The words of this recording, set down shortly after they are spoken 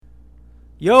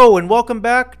Yo, and welcome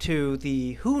back to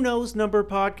the Who Knows Number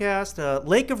podcast,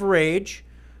 Lake of Rage,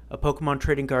 a Pokemon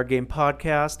trading card game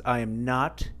podcast. I am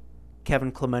not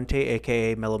Kevin Clemente,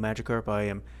 a.k.a. Mellow Magikarp. I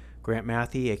am Grant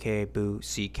Matthey, a.k.a. Boo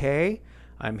CK.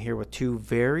 I'm here with two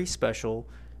very special,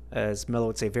 as Mellow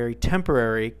would say, very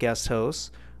temporary guest hosts,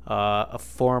 a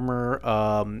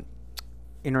former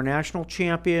international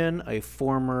champion, a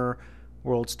former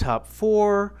World's Top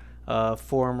 4, a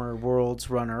former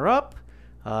World's runner-up,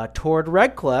 Tord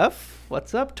Redcliffe.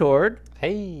 What's up, Tord?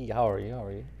 Hey, how are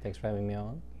you? Thanks for having me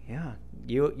on. Yeah,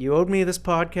 you owed me this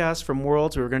podcast from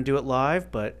Worlds. We were going to do it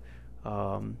live, but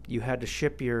you had to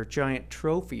ship your giant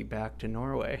trophy back to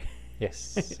Norway.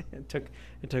 Yes. It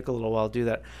took a little while to do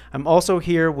that. I'm also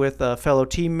here with a fellow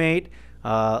teammate,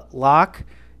 Locke,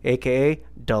 a.k.a.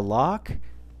 DeLocke.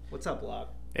 What's up,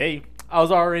 Locke? Hey, I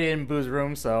was already in Boo's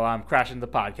room, so I'm crashing the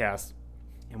podcast.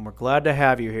 And we're glad to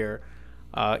have you here.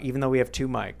 Even though we have two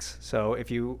mics. So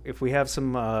if we have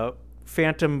some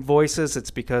phantom voices, it's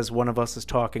because one of us is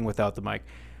talking without the mic.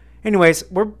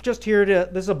 Anyways, we're just here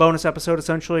this is a bonus episode,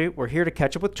 essentially. We're here to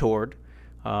catch up with Tord.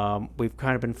 We've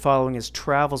kind of been following his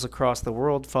travels across the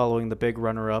world, following the big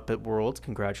runner-up at Worlds.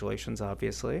 Congratulations,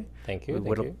 obviously. Thank you.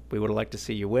 We would have liked to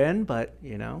see you win, but,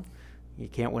 you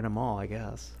can't win them all, I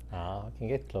guess. I can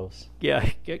get close. Yeah,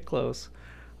 get close.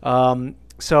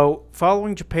 So,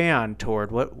 following Japan,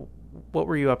 Tord, what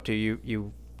were you up to?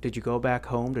 Did you go back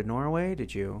home to Norway?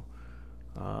 Did you?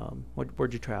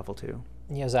 Where'd you travel to?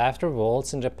 Yes, after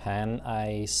Worlds in Japan,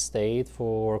 I stayed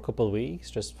for a couple of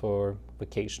weeks just for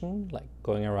vacation, like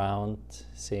going around,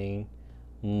 seeing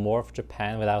more of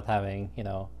Japan without having,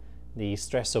 the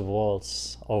stress of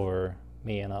Worlds over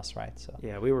me and us, right? So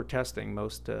yeah, we were testing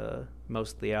most of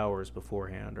the hours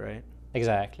beforehand, right?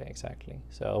 Exactly.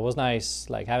 So it was nice,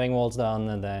 like having Worlds done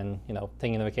and then,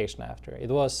 taking the vacation after. It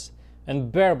was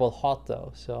unbearable hot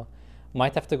though, so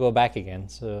might have to go back again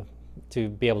to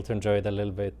be able to enjoy it a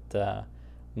little bit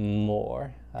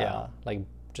more. Like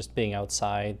just being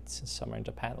outside summer in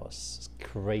Japan was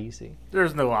crazy.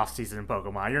 There's no off season in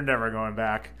Pokemon. You're never going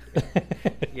back.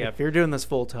 Yeah, if you're doing this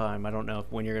full time, I don't know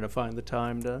when you're going to find the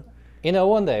time to.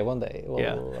 One day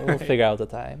we'll figure out the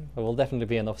time. It will definitely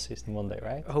be an off season one day,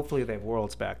 right? Hopefully they have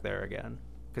Worlds back there again,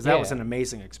 because that was an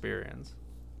amazing experience.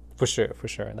 For sure.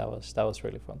 That was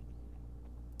really fun.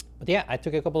 But yeah, I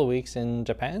took a couple of weeks in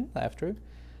Japan after.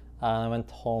 I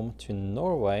went home to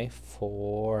Norway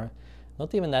for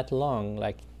not even that long,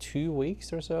 like 2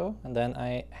 weeks or so, and then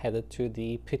I headed to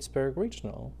the Pittsburgh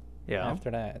Regional. Yeah. After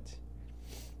that.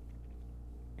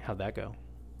 How'd that go?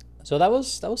 So that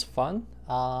was fun.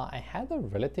 I had a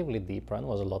relatively deep run. It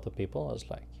was a lot of people. It was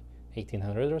like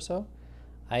 1,800 or so.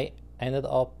 I ended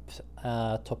up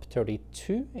top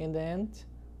 32 in the end,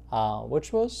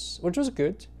 which was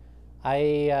good.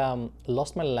 I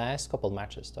lost my last couple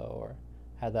matches though, or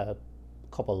had a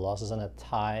couple losses and a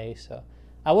tie. So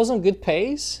I was on good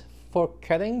pace for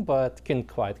cutting, but couldn't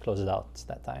quite close it out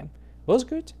that time. It was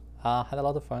good. Had a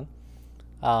lot of fun.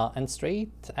 And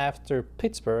straight after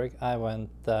Pittsburgh, I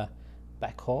went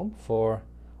back home for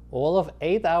all of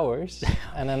 8 hours,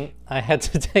 and then I had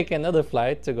to take another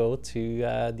flight to go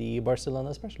to the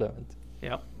Barcelona special event.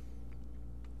 Yep.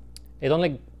 It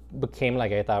only became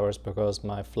like 8 hours because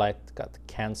my flight got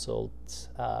cancelled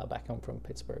back home from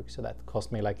Pittsburgh, so that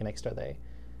cost me like an extra day.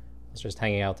 I was just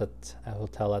hanging out at a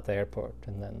hotel at the airport,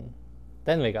 and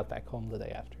then we got back home the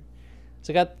day after.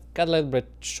 So it got a little bit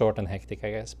short and hectic,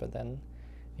 I guess, but then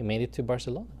we made it to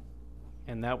Barcelona.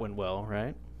 And that went well,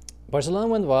 right? Barcelona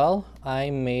went well.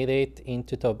 I made it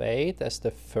into top 8 as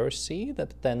the first seed,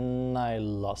 but then I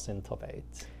lost in top 8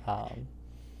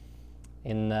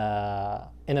 in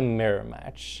a mirror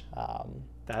match.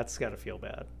 That's got to feel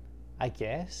bad. I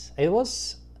guess I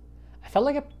felt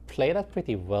like I played that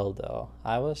pretty well though.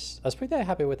 I was pretty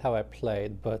happy with how I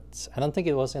played, but I don't think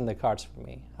it was in the cards for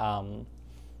me. I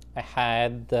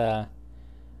had a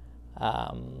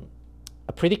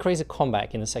pretty crazy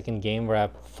comeback in the second game where I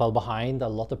fell behind a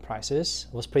lot of prizes.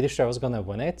 I was pretty sure I was gonna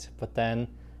win it, but then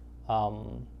I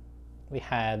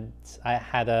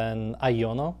had an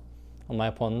Iono on my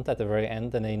opponent at the very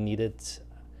end, and they needed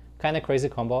kind of crazy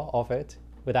combo of it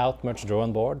without much draw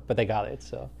on board, but they got it.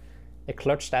 So I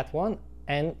clutched that one,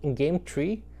 and in game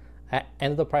 3, I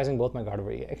ended up prizing both my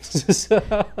Gardevoir EX. So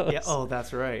yeah.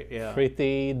 That's right. Yeah.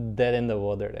 Pretty dead in the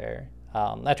water there.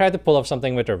 I tried to pull off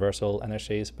something with reversal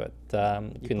energies, but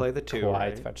couldn't play the 2, quite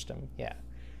right? fetch them. Yeah.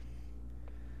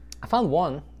 I found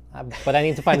one, but I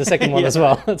need to find the second one as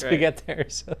well to get there.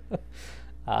 So.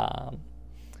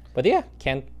 But yeah,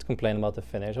 can't complain about the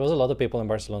finish. There was a lot of people in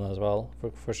Barcelona as well,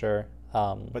 for sure.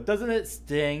 But doesn't it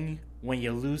sting when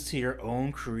you lose to your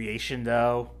own creation,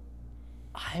 though?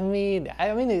 I mean,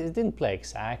 it didn't play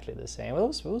exactly the same. It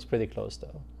was pretty close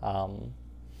though.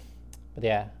 But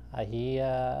yeah,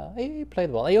 he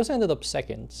played well. He also ended up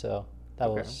second, so that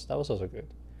was also good.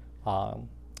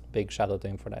 Big shout out to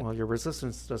him for that. Well, your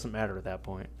resistance doesn't matter at that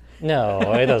point. No,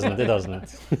 it doesn't. It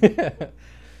doesn't.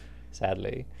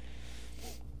 Sadly.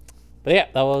 But yeah,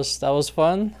 that was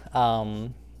fun.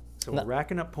 So we're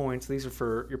racking up points. These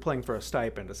are you're playing for a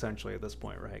stipend essentially at this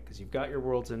point, right? Because you've got your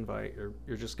World's invite.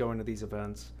 You're just going to these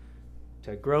events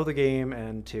to grow the game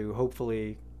and to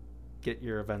hopefully get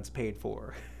your events paid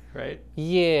for, right?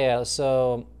 Yeah,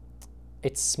 so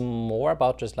it's more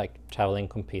about just like traveling,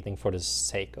 competing for the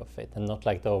sake of it, and not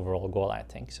like the overall goal, I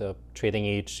think. So treating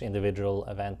each individual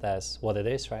event as what it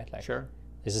is, right? Like, sure.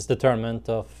 This is the tournament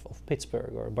of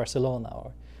Pittsburgh or Barcelona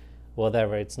or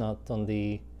whatever. It's not on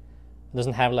it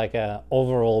doesn't have like a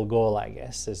overall goal, I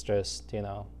guess. It's just,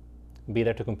 be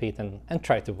there to compete and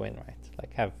try to win, right?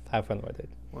 Like have fun with it.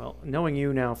 Well, knowing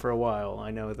you now for a while,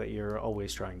 I know that you're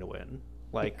always trying to win.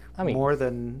 Like, I mean, more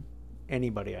than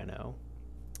anybody I know.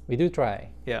 We do try.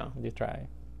 Yeah. We do try.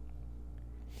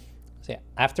 So yeah,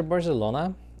 after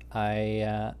Barcelona,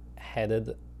 I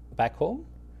headed back home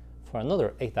for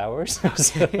another 8 hours.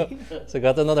 so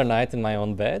got another night in my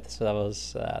own bed. So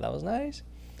that was nice.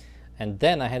 And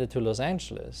then I headed to Los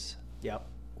Angeles. Yep.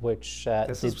 Which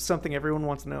this is something everyone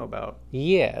wants to know about.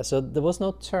 Yeah. So there was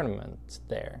no tournament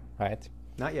there, right?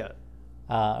 Not yet.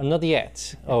 Not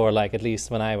yet, or like at least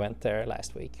when I went there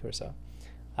last week or so.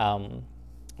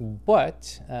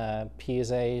 But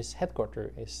PSA's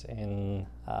headquarters is in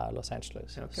Los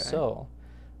Angeles. Okay. So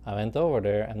I went over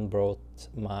there and brought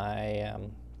my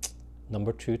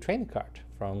number 2 training card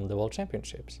from the World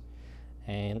Championships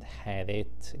and had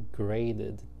it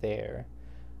graded there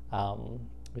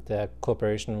with a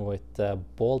cooperation with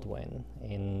Baldwin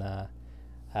in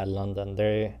London.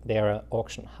 They are an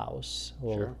auction house.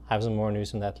 We'll have some more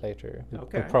news on that later.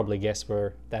 Okay. You'll probably guess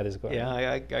where that is going. Yeah,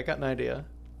 I got an idea.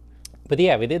 But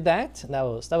yeah, we did that. That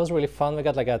was really fun. We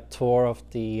got like a tour of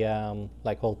the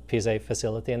like whole PSA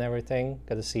facility and everything.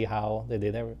 Got to see how they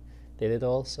did it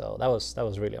all. So that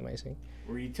was really amazing.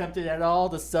 Were you tempted at all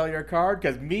to sell your card?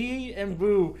 Because me and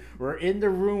Boo were in the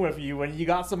room with you when you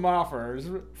got some offers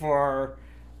for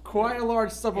quite a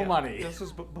large sum of money. This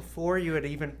was before you had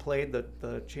even played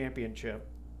the championship.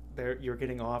 There, you were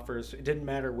getting offers. It didn't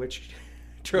matter which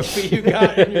trophy you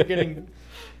got, and you're getting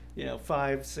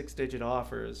 5-6 digit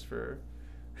offers for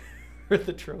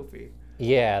the trophy.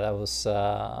 Yeah, that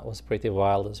was pretty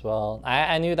wild as well.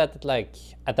 I knew that like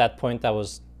at that point I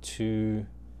was too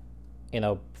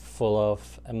full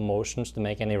of emotions to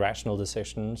make any rational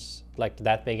decisions like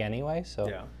that big anyway. So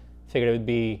figured it would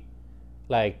be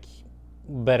like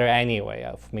better anyway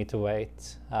of me to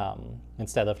wait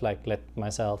instead of like let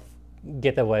myself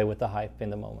get away with the hype in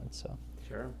the moment. So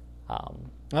sure.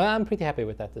 I'm pretty happy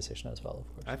with that decision as well,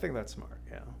 of course. I think that's smart.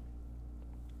 Yeah.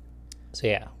 So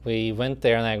yeah, we went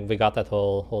there and we got that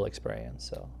whole experience.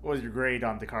 So what was your grade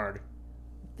on the card?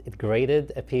 It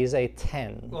graded a PSA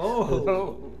 10.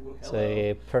 Oh, so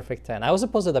a perfect 10. I also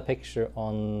posted a picture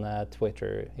on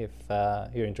Twitter if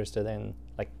you're interested in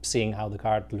like seeing how the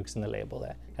card looks in the label.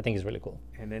 I think it's really cool.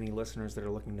 And any listeners that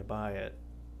are looking to buy it,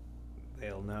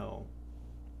 they'll know.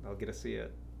 They'll get to see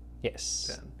it.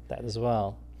 Yes, 10. That as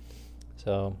well.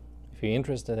 So if you're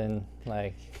interested in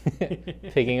like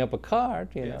picking up a card,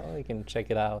 you can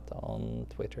check it out on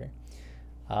Twitter.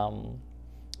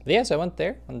 So I went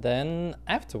there, and then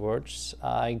afterwards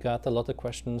I got a lot of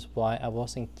questions why I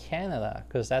was in Canada,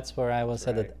 because that's where I was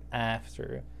headed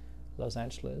after Los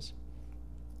Angeles.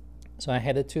 So I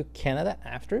headed to Canada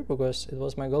after because it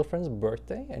was my girlfriend's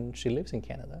birthday and she lives in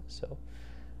Canada. So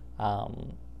I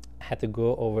had to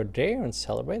go over there and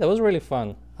celebrate. That was really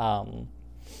fun.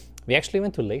 We actually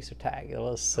went to laser tag. It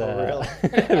was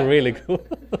really cool.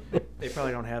 They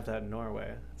probably don't have that in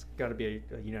Norway. It's got to be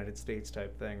a United States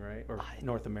type thing, right? Or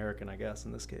North American, I guess,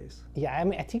 in this case. Yeah, I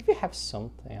mean, I think we have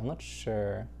something. I'm not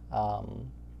sure.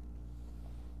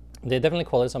 They definitely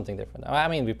call it something different. I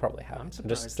mean, we probably have. I'm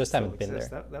surprised just haven't been there.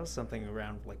 That was something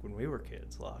around like when we were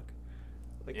kids, Locke.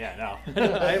 Like, yeah, no.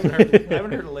 I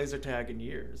haven't heard of laser tag in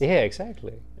years. Yeah,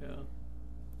 exactly. Yeah.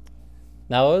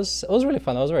 Now it was really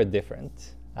fun. It was very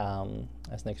different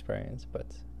as an experience, but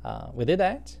we did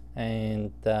that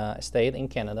and stayed in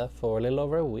Canada for a little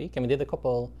over a week, and we did a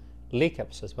couple League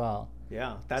Cups as well.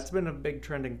 Yeah, that's been a big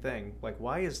trending thing. Like,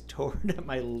 why is Torn at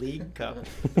my League Cup?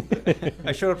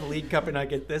 I showed up to League Cup and I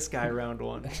get this guy round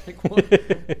one. Like, what?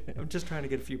 I'm just trying to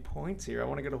get a few points here. I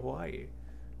want to go to Hawaii.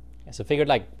 Yeah, so figured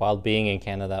like while being in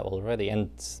Canada already, and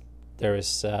there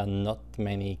is not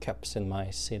many cups in my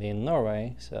city in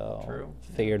Norway, so True.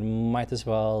 figured might as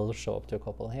well show up to a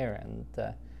couple here and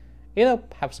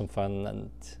have some fun, and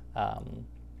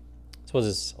it's what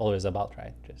it's always about,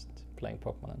 right? Just playing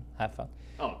Pokemon and have fun.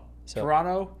 Oh, So-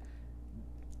 Toronto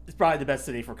is probably the best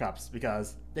city for cups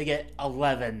because they get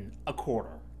 11 a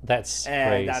quarter. That's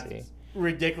And crazy. that's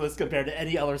ridiculous compared to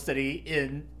any other city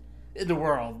in the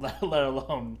world, let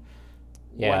alone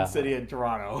Yeah. one city in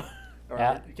Toronto or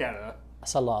Yeah. Canada.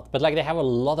 That's a lot, but like they have a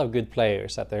lot of good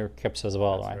players at their cups as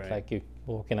well, That's right? right. Like you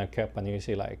walk in a cup and you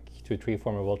see like 2-3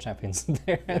 former world champions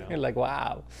there, and Yeah. you're like,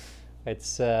 wow,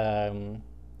 it's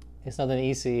not an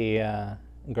easy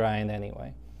grind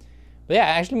anyway. But yeah,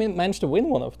 I actually managed to win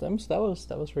one of them, so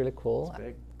that was really cool.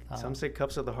 Big. Some say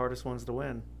cups are the hardest ones to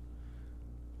win.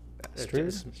 It's true,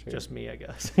 Just, it's true. just me, I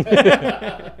guess.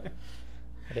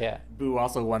 Yeah. Boo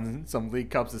also won some league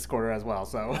cups this quarter as well,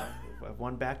 so I've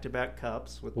won back-to-back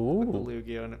cups with the Ooh.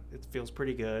 Lugia, and it feels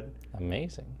pretty good.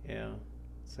 Amazing. Yeah.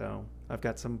 So I've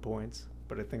got some points,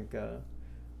 but I think I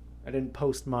didn't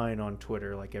post mine on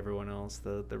Twitter like everyone else.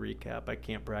 The recap. I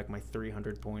can't brag my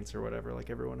 300 points or whatever like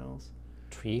everyone else.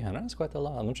 300 is quite a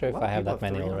lot. I'm not sure A if lot I of have people that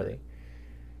many 300. already.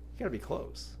 You gotta be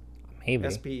close. Maybe.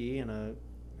 SPE in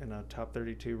a top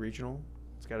 32 regional.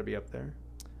 It's got to be up there.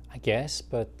 I guess,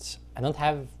 but I don't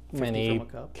have 50 many from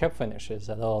a cup? cup finishes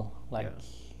at all. Like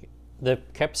the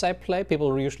cups I play,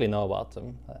 people usually know about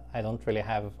them. I don't really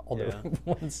have other Yeah.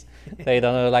 ones. They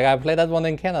don't know. Like I played that one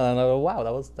in Canada, and I go, wow,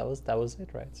 that was it,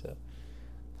 right? So,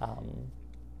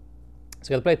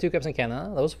 so I played 2 cups in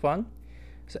Canada. That was fun.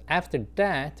 So after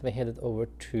that, we headed over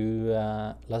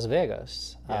to Las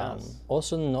Vegas. Yes.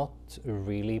 Also not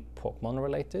really Pokemon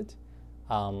related.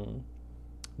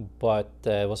 But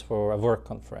it was for a work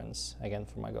conference, again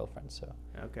for my girlfriend. So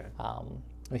Okay.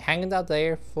 we hanged out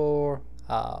there for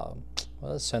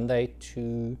Sunday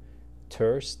to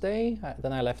Thursday.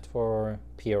 Then I left for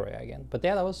Peoria again. But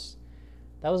yeah, that was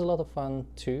a lot of fun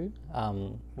too.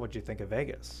 What'd you think of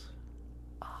Vegas?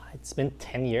 It's been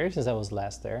 10 years since I was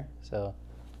last there, so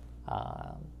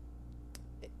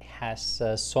it has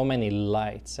so many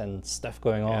lights and stuff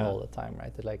going on Yeah. all the time,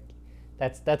 right? Like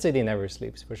that city never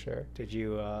sleeps for sure. Did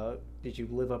you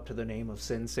live up to the name of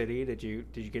Sin City? Did you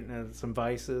get into some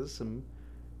vices, some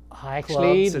I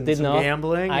actually clubs and did some not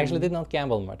gambling? I actually and- did not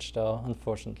gamble much though,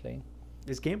 unfortunately.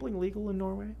 Is gambling legal in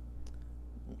Norway?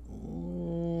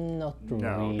 Not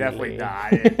no, really. definitely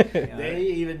not. They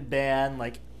even ban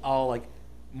like all like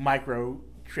micro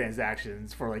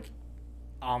transactions for like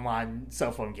online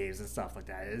cell phone games and stuff like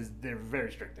that. They're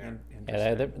very strict there.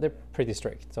 Yeah, they're pretty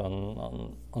strict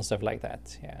on stuff like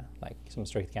that. Yeah, like some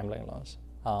strict gambling laws.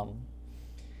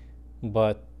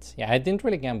 But yeah, I didn't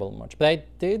really gamble much. But I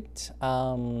did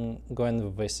go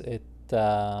and visit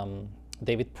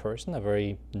David Person, a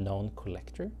very known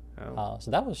collector. Oh.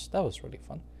 So that was really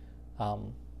fun.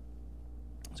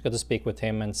 It's good to speak with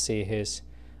him and see his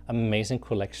amazing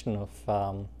collection of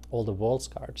all the Waltz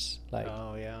cards. Like,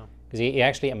 Oh yeah. because he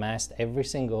actually amassed every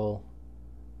single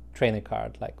trainer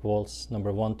card, like Waltz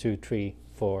number 1, 2, 3,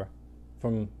 4,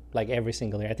 from like every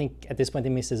single year. I think at this point he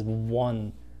misses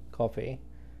one copy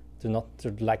to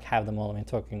like have them all. I mean,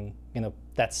 talking,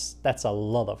 that's a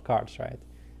lot of cards, right?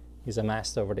 He's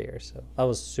amassed over the years, so that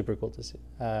was super cool to see.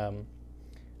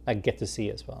 Like get to see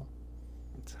as well.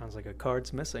 It sounds like a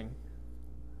card's missing.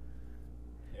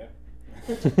 Yeah.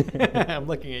 I'm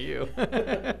looking at you.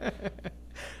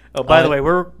 Oh, by the way,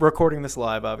 we're recording this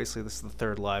live. Obviously, this is the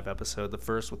 3rd live episode. The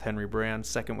first with Henry Brand,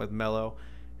 second with Mello,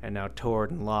 and now Tord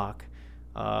and Locke.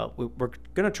 We're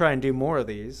going to try and do more of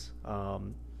these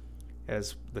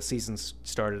as the season's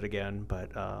started again,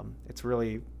 but it's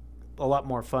really a lot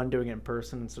more fun doing it in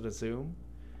person instead of Zoom.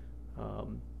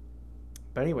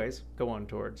 But anyways, go on,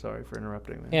 Tord. Sorry for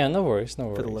interrupting there. Yeah, no worries, no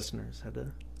worries. For the listeners, had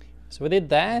to. So we did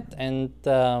that, and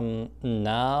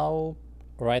now,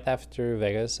 right after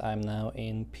Vegas, I'm now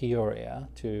in Peoria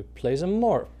to play some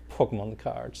more Pokemon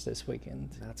cards this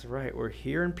weekend. That's right. We're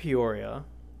here in Peoria.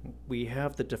 We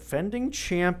have the defending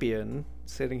champion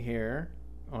sitting here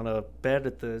on a bed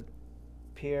at the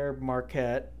Pierre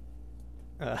Marquette.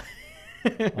 Oh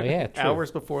yeah, true.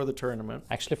 Hours before the tournament.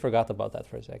 I actually forgot about that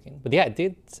for a second. But yeah, I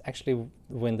did actually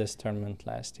win this tournament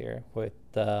last year with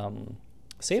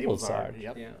Sablezard.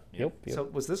 Yep. Yeah. Yep. So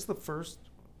was this the first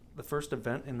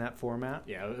event in that format?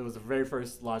 Yeah, it was the very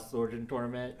first Lost Origin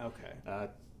tournament. Okay.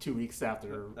 2 weeks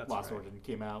after That's Lost right. Origin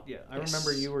came out. Yeah, I Yes.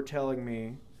 remember you were telling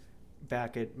me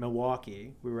back at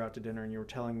Milwaukee, we were out to dinner, and you were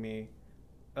telling me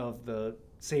of the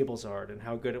Sablezard and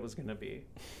how good it was going to be.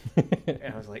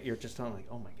 And I was like, you're just telling like,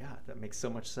 oh my God, that makes so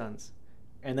much sense.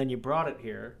 And then you brought it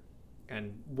here,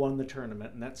 and won the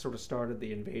tournament, and that sort of started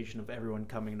the invasion of everyone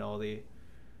coming to all the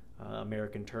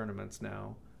American tournaments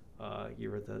now.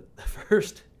 You were the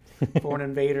first foreign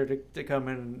invader to come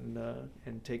in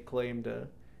and take claim to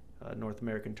North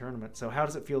American tournament. So how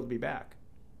does it feel to be back?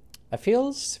 It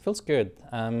feels good.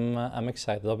 I'm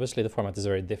excited. Obviously, the format is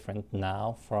very different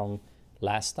now from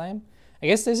last time. I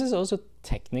guess this is also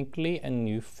technically a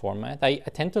new format. I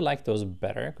tend to like those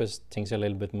better because things are a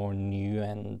little bit more new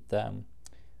and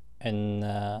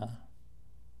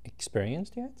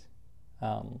experienced yet.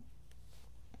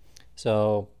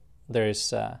 So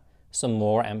there's some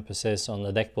more emphasis on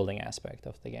the deck building aspect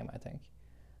of the game, I think.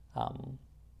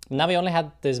 Now we only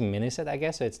had this mini set, I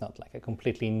guess, so it's not like a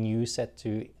completely new set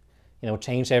to,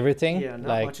 change everything. Yeah, not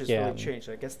like, much has really changed.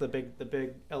 I guess the big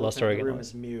elephant in the room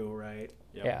is Mew, right?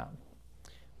 Yep. Yeah.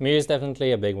 Mew is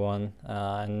definitely a big one,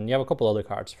 and you have a couple other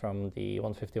cards from the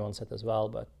 151 set as well,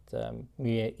 but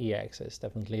Mew EX is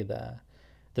definitely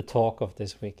the talk of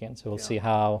this weekend, so we'll see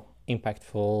how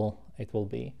impactful it will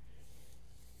be.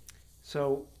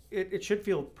 So it should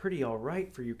feel pretty all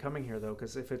right for you coming here, though,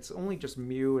 because if it's only just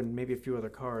Mew and maybe a few other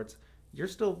cards, you're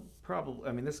still probably,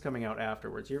 I mean, this is coming out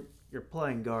afterwards. You're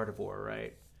playing Gardevoir,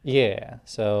 right? Yeah,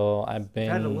 so I've been...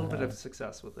 had a little bit of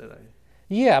success with it.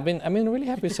 Yeah, I've been really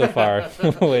happy so far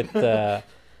with how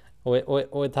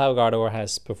Gardevoir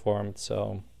has performed,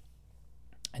 so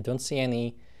I don't see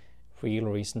any real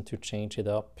reason to change it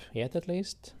up yet, at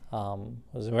least.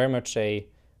 It was very much a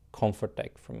comfort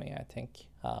deck for me, I think.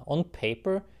 On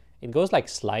paper, it goes like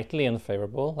slightly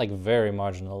unfavorable, like very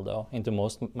marginal though, into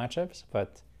most matchups,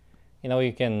 but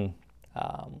you can,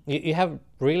 you have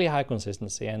really high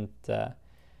consistency, and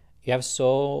you have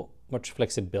so much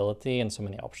flexibility and so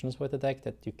many options with the deck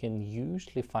that you can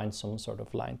usually find some sort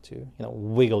of line to,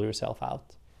 wiggle yourself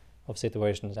out of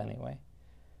situations anyway.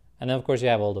 And then of course you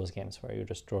have all those games where you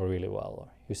just draw really well, or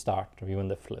you start, or you win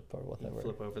the flip or whatever. You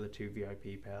flip over the 2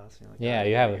 VIP pass. Yeah,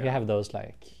 you have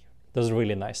those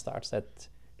really nice starts that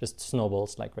just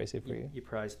snowballs like crazy for you. You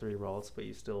prize 3 rolls, but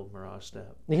you still Mirage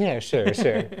Step. Yeah, sure.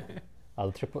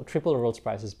 Triple rolls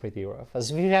price is pretty rough.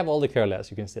 As if you have all the curlers,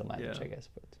 you can still manage, I guess.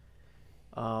 But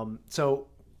so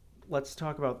let's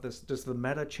talk about this. Does the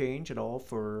meta change at all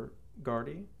for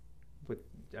Guardy?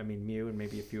 Mew and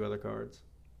maybe a few other cards.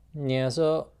 Yeah,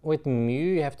 so with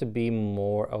Mew, you have to be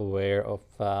more aware of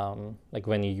like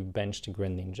when you bench the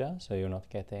Greninja, so you're not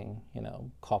getting,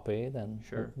 copied and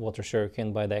Water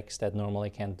Shuriken by decks that normally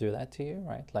can't do that to you,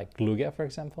 right? Like Lugia, for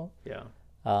example. Yeah.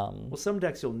 Well, some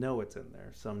decks you'll know it's in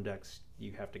there. Some decks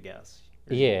you have to guess.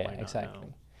 Yeah, exactly.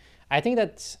 I think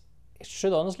that it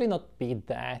should honestly not be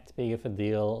that big of a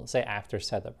deal, say after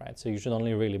setup, right? So you should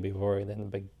only really be worried in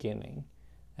the beginning.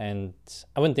 And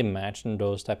I wouldn't imagine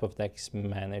those type of decks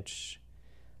manage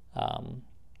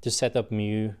to set up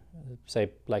Mew,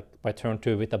 say, like by turn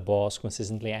 2 with a boss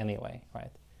consistently anyway,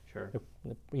 right? Sure.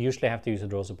 You usually have to use a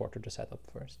draw supporter to set up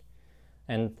first.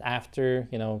 And after,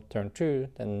 turn 2,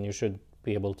 then you should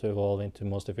be able to evolve into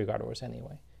most of your Gardevoirs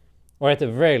anyway. Or at the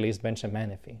very least, bench a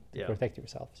Manaphy to protect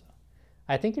yourself. So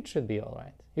I think it should be all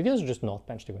right. You can just not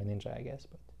bench the Greninja, I guess,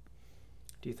 but...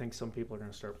 Do you think some people are going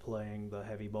to start playing the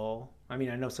heavy ball? I mean,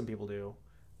 I know some people do,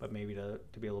 but maybe to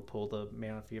be able to pull the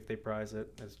Manaphy if they prize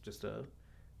it, it's just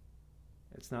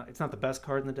it's not the best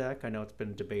card in the deck. I know it's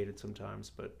been debated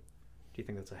sometimes, but do you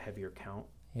think that's a heavier count?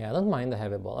 Yeah, I don't mind the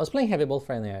heavy ball. I was playing heavy ball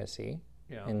for NAIC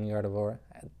in Gardevoir.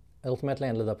 I ultimately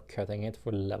ended up cutting it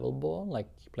for level ball, like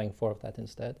playing 4 of that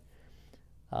instead.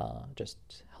 Just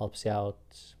helps you out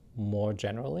more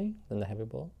generally than the heavy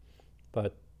ball,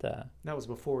 but that was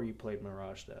before you played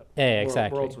Mirage Step. Yeah,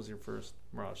 exactly. Worlds was your first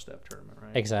Mirage Step tournament,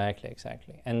 right?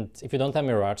 Exactly. And if you don't have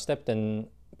Mirage Step, then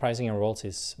pricing your rolls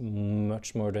is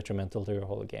much more detrimental to your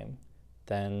whole game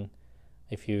than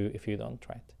if you don't,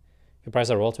 right? If you price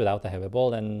a rolls without a heavy ball,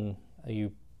 then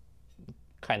you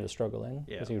kind of struggle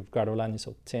because your Gardevoir line is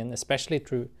so thin, especially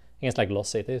against like Lost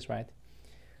Cities, right?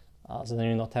 So then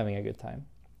you're not having a good time.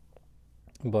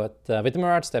 But with the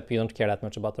Mirage Step, you don't care that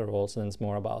much about the rolls, and it's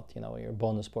more about, your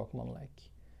bonus Pokemon like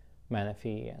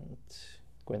Manaphy and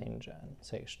Greninja and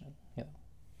Zacian, and,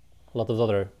 a lot of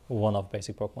other one-off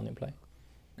basic Pokemon you play.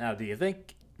 Now, do you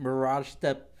think Mirage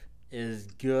Step is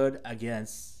good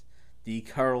against the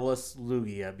colorless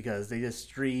Lugia because they just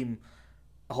stream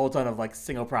a whole ton of like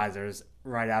single prizers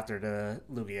right after the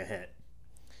Lugia hit?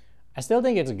 I still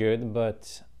think it's good,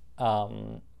 but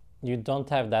you don't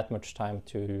have that much time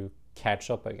to catch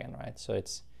up again, right? So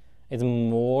it's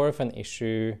more of an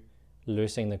issue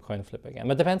losing the coin flip again.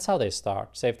 But it depends how they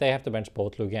start. Say if they have to bench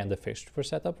both Lugia and the Fish for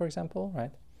setup, for example,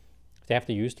 right? If they have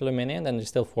to use the Luminion, then there's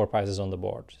still 4 prizes on the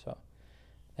board. So,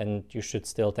 and you should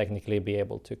still technically be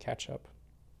able to catch up.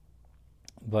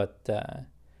 but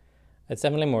it's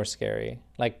definitely more scary.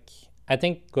 Like, I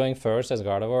think going first as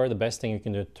Gardevoir, the best thing you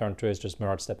can do turn 2 is just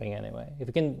Mirage Stepping anyway. If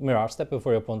you can Mirage Step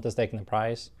before your opponent has taken a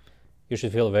prize, you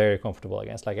should feel very comfortable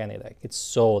against like any deck. It's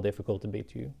so difficult to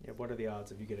beat you. Yeah, what are the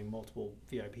odds of you getting multiple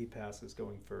VIP passes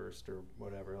going first or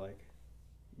whatever, like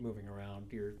moving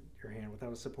around your hand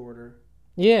without a supporter?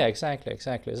 Yeah, exactly.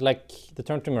 It's like the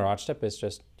turn 2 Mirage Step is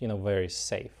just, very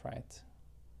safe, right?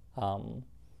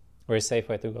 Very safe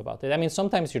way to go about it. I mean,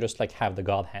 sometimes you just like have the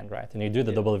God hand, right? And you do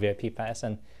the double VIP pass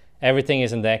and everything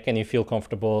is in deck and you feel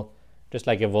comfortable just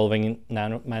like evolving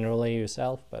manually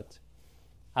yourself, but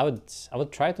I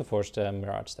would try to force the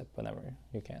Mirage Step whenever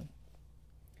you can.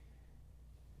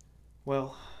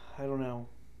 Well, I don't know.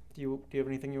 Do you have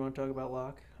anything you want to talk about,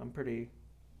 Locke? I'm pretty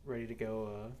ready to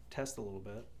go test a little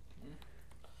bit.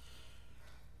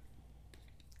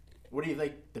 What do you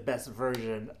think the best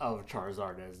version of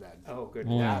Charizard is then? Oh, good.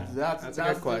 That's a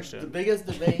good question. The biggest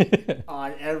debate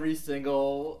on every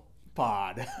single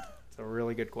pod. It's a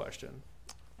really good question.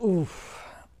 Oof.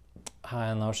 I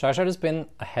don't know. Charizard has been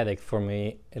a headache for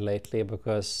me lately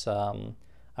because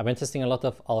I've been testing a lot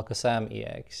of Alakazam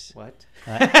EX. What?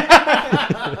 And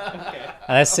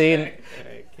I've seen...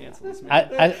 Okay, cancel this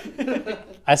man.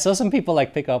 I saw some people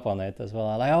like pick up on it as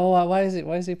well. Like, oh, why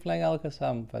is he playing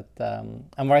Alakazam? But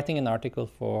I'm writing an article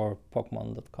for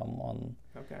Pokemon.com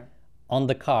on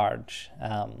the card.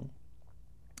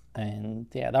 And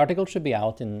yeah, the article should be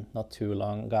out in not too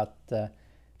long. Got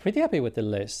pretty happy with the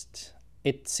list.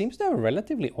 It seems to have a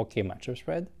relatively okay matchup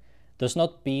spread. Does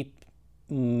not beat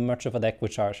much of a deck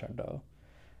with Charizard though.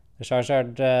 The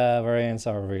Charizard variants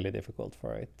are really difficult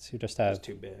for it. You just have... It's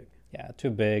too big. Yeah,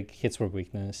 too big, hits for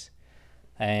weakness.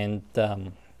 And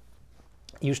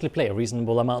usually play a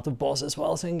reasonable amount of boss as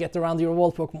well so you can get around your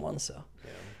wall Pokemon. So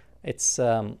it's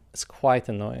quite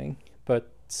annoying.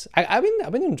 But I've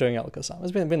been enjoying Alakazam.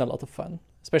 It's been a lot of fun.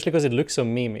 Especially because it looks so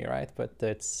memey, right? But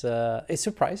it's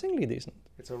surprisingly decent.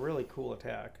 It's a really cool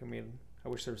attack. I mean, I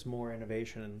wish there was more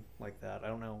innovation like that. I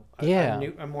don't know.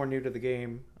 I'm more new to the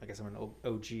game. I guess I'm an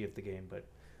OG of the game, but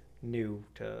new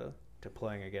to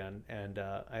playing again. And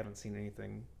I haven't seen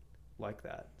anything like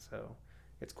that. So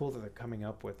it's cool that they're coming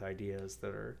up with ideas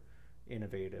that are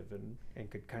innovative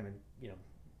and could kind of,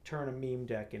 turn a meme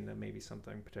deck into maybe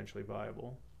something potentially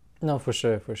viable. No, for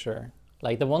sure.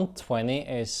 Like the 120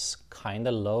 is kind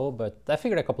of low, but I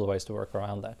figured a couple of ways to work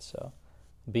around that. So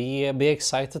be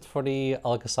excited for the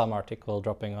Alakazam article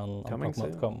dropping on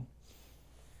Pokemon.com.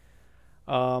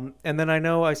 And then I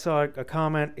know I saw a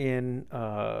comment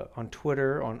on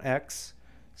Twitter, on X,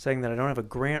 saying that I don't have a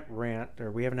Grant rant,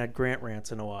 or we haven't had Grant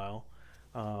rants in a while.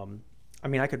 I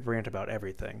mean, I could rant about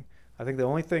everything. I think the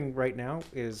only thing right now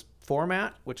is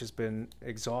format, which has been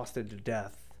exhausted to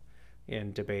death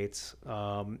in debates.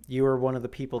 You were one of the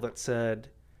people that said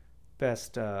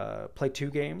best play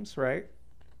 2 games, right?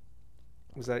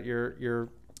 Was that your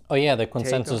Oh yeah, the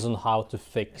consensus on how to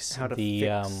fix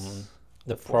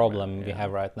the problem we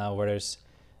have right now, where there's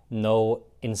no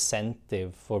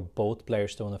incentive for both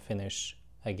players to want to finish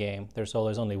a game. There's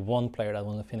always only one player that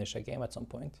want to finish a game at some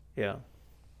point. Yeah,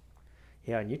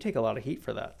 and you take a lot of heat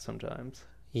for that sometimes.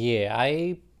 Yeah,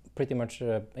 I pretty much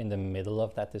in the middle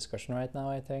of that discussion right now,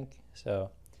 I think.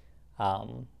 So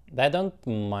I don't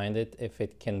mind it if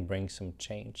it can bring some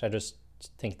change. I just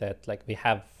think that we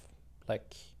have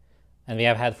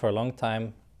had for a long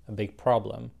time a big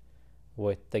problem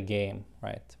with the game,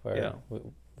 right? Where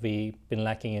we've been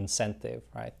lacking incentive,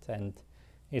 right? And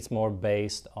it's more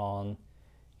based on,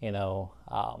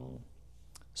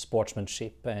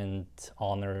 sportsmanship and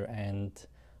honor and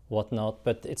whatnot.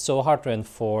 But it's so hard to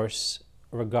enforce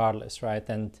regardless, right?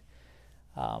 And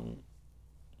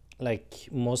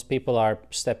most people are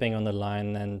stepping on the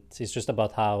line, and it's just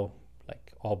about how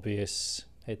obvious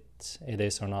it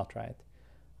is or not, right?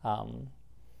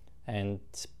 And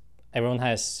everyone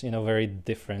has very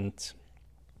different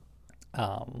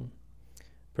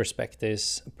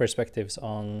perspectives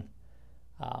on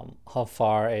how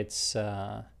far it's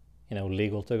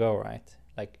legal to go, right?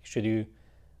 Like, should you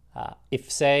if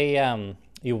say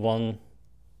you won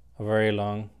a very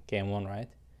long game 1, right?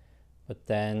 But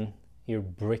then you're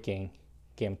bricking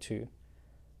game 2,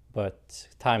 but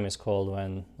time is called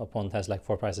when opponent has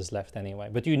 4 prizes left anyway,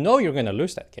 but you're going to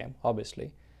lose that game,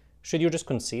 obviously. Should you just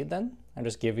concede then and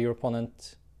just give your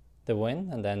opponent the win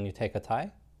and then you take a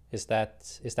tie? Is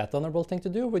that the honorable thing to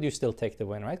do, or would you still take the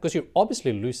win, right? Because you're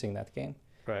obviously losing that game.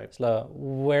 Right. So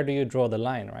where do you draw the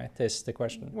line, right, is the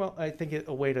question. Well, I think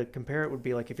a way to compare it would be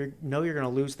if you're going to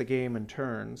lose the game in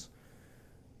turns,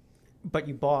 but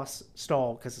you boss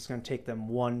stall because it's going to take them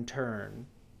 1 turn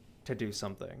to do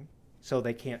something, so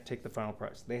they can't take the final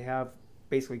prize. They have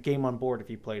basically game on board if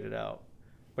you played it out.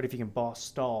 But if you can boss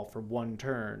stall for one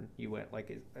turn, you went like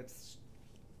it's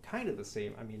kind of the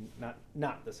same. I mean,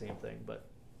 not the same thing, but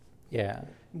Yeah.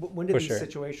 when did For these sure.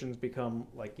 situations become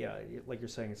like like you're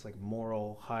saying, it's like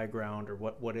moral high ground or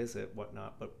what is it,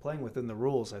 whatnot? But playing within the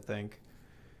rules, I think,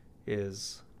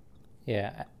 is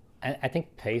Yeah, and I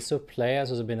think pace of play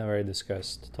has also been a very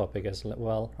discussed topic as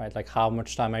well, right? Like how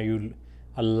much time are you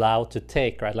allowed to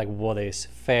take, right? Like what is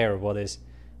fair, what is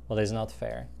not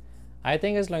fair. I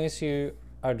think as long as you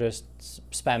are just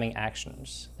spamming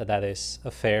actions, that is a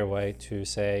fair way to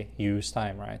say use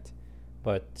time, right?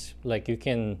 But like you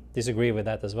can disagree with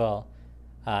that as well,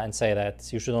 and say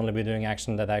that you should only be doing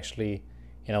action that actually,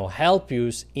 help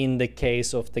you in the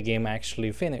case of the game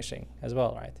actually finishing as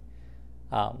well, right?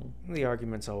 the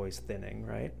argument's always thinning,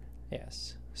 right?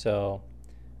 Yes. So,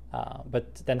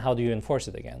 but then how do you enforce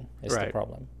it again? Is the Right.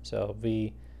 problem. So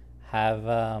we have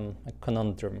a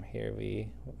conundrum here.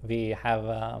 We have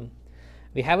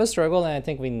a struggle, and I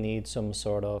think we need some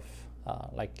sort of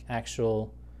like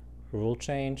actual rule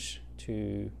change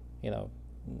to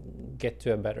get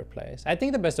to a better place. I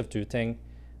think the best of two thing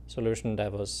solution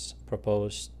that was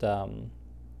proposed,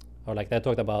 or like that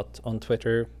talked about on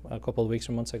Twitter a couple of weeks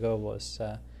or months ago, was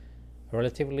a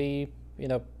relatively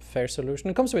fair solution.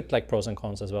 It comes with like pros and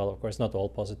cons as well, of course, not all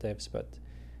positives, but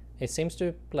it seems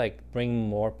to like bring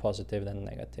more positive than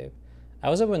negative. I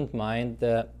also wouldn't mind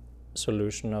the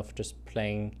solution of just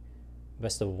playing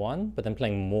best of one, but then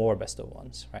playing more best of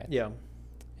ones, right? Yeah.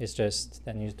 It's just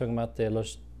then you're talking about the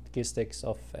logistics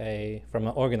of from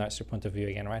an organizer point of view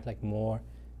again, right? Like more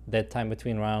dead time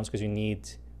between rounds because you need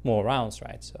more rounds,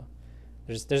 right? So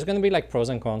there's going to be like pros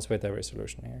and cons with every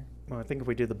solution here. Well, I think if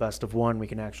we do the best of one, we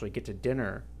can actually get to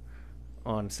dinner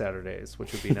on Saturdays,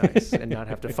 which would be nice, and not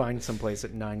have to find someplace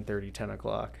at 9:30, 10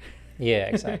 o'clock. Yeah,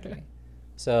 exactly.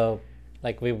 So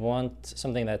like we want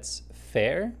something that's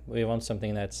fair. We want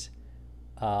something that's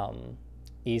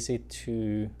easy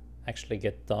to actually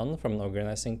get done from an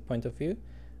organizing point of view.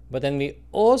 But then we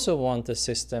also want a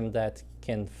system that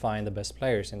can find the best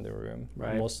players in the room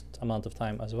Right. most amount of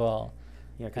time as well.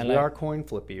 Yeah, because And we like- are coin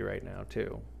flippy right now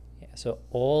too. Yeah, so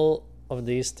all of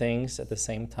these things at the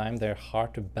same time, they're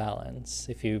hard to balance.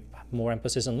 If you put more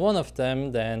emphasis on one of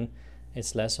them, then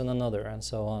it's less on another and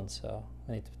so on. So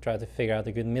we need to try to figure out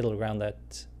a good middle ground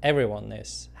that everyone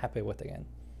is happy with again.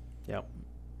 Yep.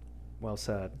 Well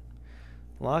said.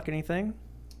 Locke, anything?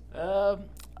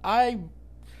 I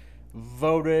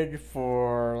voted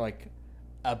for like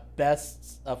a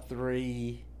best of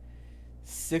 3,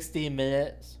 60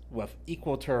 minutes with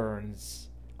equal turns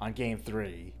on game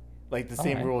 3, like the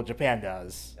same Alright. rule Japan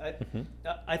does.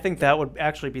 I think that would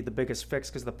actually be the biggest fix,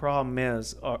 because the problem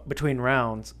is between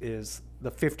rounds is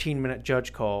the 15-minute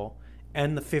judge call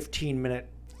and the 15-minute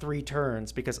 3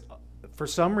 turns, because for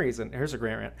some reason, here's a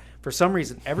grant rant, for some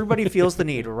reason everybody feels the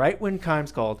need right when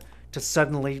time's called to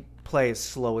suddenly play as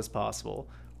slow as possible,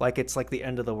 like it's like the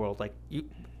end of the world. Like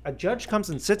a judge comes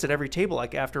and sits at every table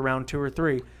like after round 2 or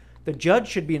 3. The judge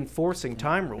should be enforcing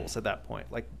time rules at that point.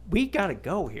 Like, we gotta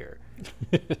go here.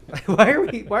 Why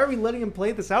are we letting him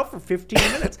play this out for 15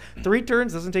 minutes? 3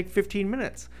 turns doesn't take 15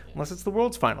 minutes unless it's the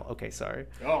world's final. Okay, sorry.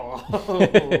 Oh.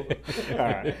 All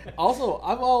right. Also,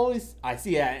 I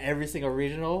see at every single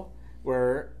regional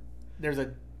where there's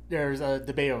a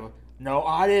debate of, no,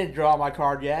 I didn't draw my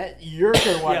card yet. Your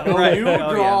turn one. Yeah, No, right. you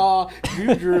Oh, draw.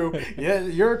 You drew. Yeah,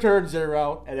 your turn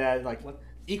 0. And then like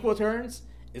equal turns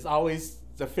is always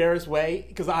the fairest way,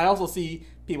 because I also see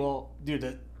people do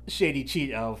the shady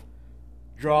cheat of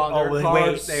drawing their they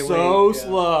cards wait, so yeah.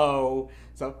 slow.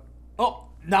 So,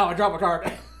 now I draw my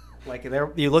card. Like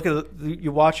you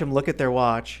watch them look at their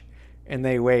watch, and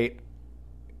they wait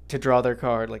to draw their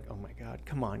card. Like, oh my god,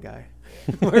 come on, guy,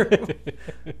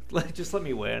 just let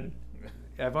me win.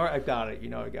 I've got it.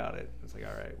 I got it. It's like,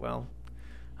 all right, well,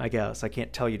 I guess I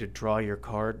can't tell you to draw your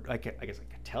card. I guess I can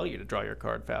tell you to draw your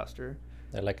card faster.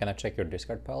 They're like, can I check your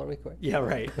discard pile real quick? Yeah,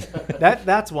 right.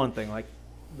 That's one thing. Like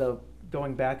the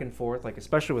going back and forth, like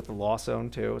especially with the law zone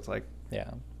too. It's like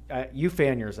Yeah. you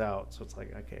fan yours out, so it's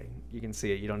like, okay, you can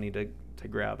see it. You don't need to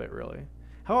grab it really.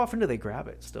 How often do they grab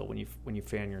it still when you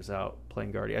fan yours out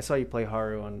playing Guardian? I saw you play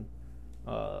Haru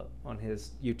on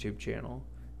his YouTube channel,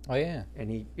 Oh yeah. and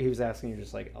he was asking you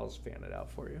just like, I'll just fan it out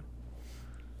for you.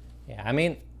 Yeah, I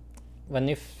mean, when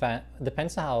you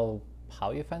depends on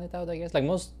how you fan it out, I guess. Like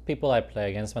most people I play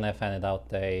against, when I fan it out,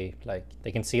 they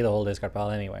can see the whole discard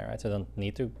pile anyway, right? So they don't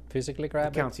need to physically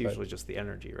grab It counts but- usually just the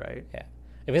energy, right? Yeah.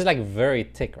 If it's like very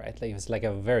thick, right? Like if it's like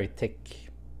a very thick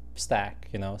stack,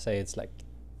 say it's like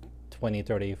 20,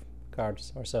 30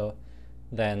 cards or so,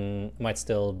 then it might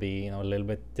still be a little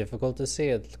bit difficult to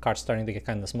see. The card's starting to get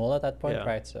kind of small at that point, Yeah.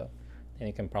 right? So then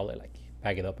you can probably like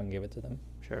bag it up and give it to them.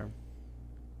 Sure.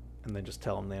 And then just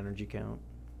tell them the energy count.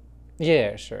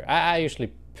 Yeah, sure. I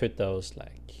usually put those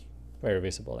like very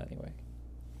visible anyway.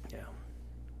 Yeah.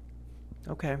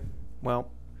 Okay. Well,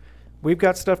 we've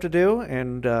got stuff to do,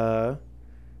 and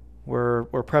we're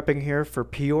prepping here for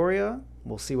Peoria.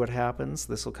 We'll see what happens.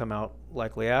 This will come out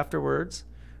likely afterwards.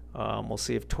 We'll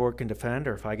see if Tor can defend,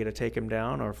 or if I get to take him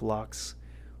down, or if Locke's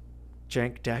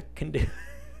jank deck can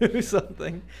do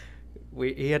something.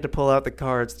 He had to pull out the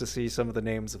cards to see some of the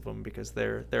names of them because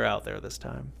they're out there this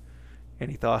time.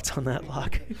 Any thoughts on that,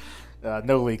 Locke?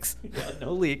 No leaks. Yeah,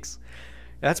 no leaks.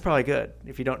 That's probably good.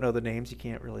 If you don't know the names,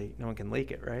 no one can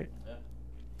leak it, right? Yeah.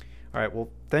 All right. Well,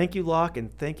 thank you, Locke,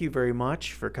 and thank you very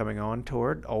much for coming on,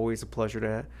 Tord. Always a pleasure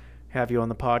to have you on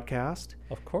the podcast.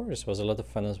 Of course, it was a lot of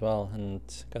fun as well, and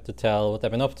got to tell what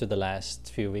I've been up to the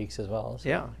last few weeks as well. So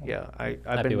Yeah. I've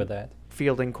happy been with that.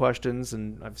 fielding questions,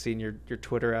 and I've seen your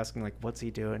Twitter asking like, "What's he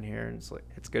doing here?" And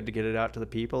it's good to get it out to the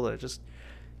people to just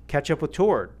catch up with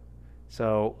Tord.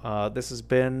 So this has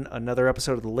been another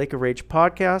episode of the Lake of Rage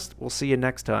podcast. We'll see you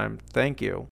next time. Thank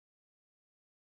you.